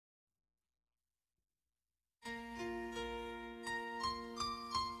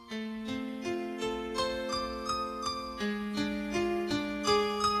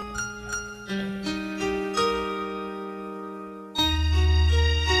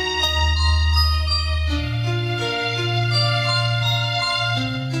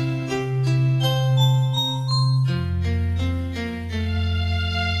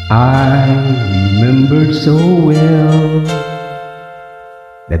I remember so well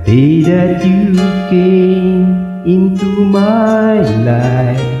the day that you came into my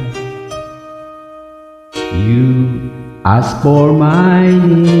life. You asked for my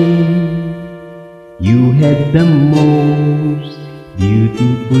name. You had the most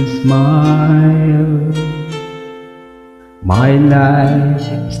beautiful smile. My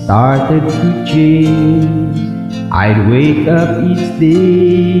life started to change. I'd wake up each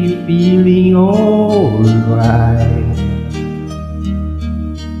day feeling alright.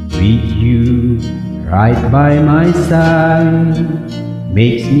 With you right by my side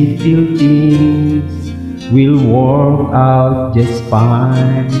makes me feel things will work out just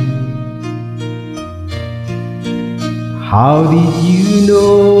fine. How did you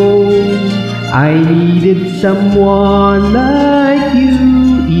know I needed someone like you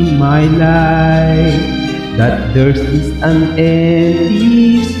in my life? That there's this an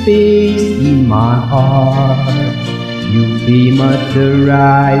empty space in my heart. You came at the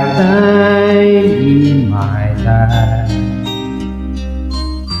right time in my life.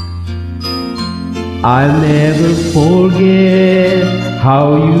 I'll never forget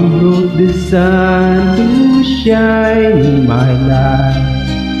how you brought the sun to shine in my life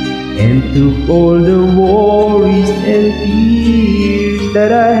and took all the worries and fears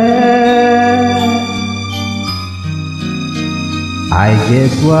that I had. I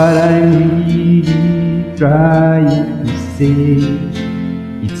guess what I'm really trying to say,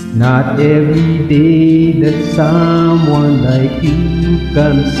 it's not every day that someone like you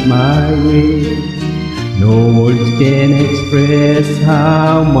comes my way. No words can express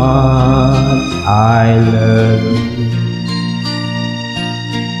how much I love you.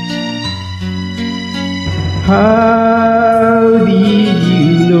 How did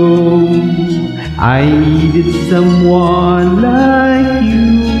you know I needed someone like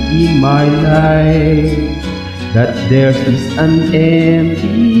you in my life? That there is an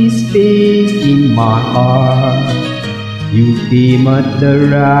empty space in my heart. You came at the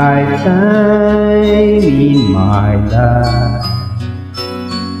right time in my life.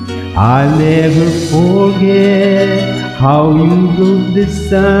 I'll never forget how you brought the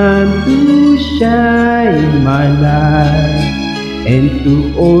sun to shine in my life and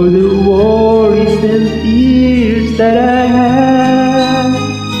took all the worries and fears that I had.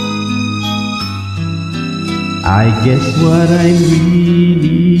 I guess what I'm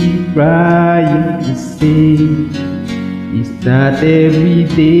really trying to say, it's not every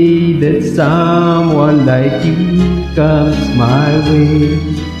day that someone like you comes my way.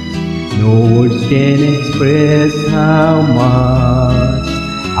 No words can express how much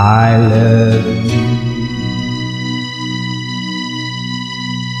I love you.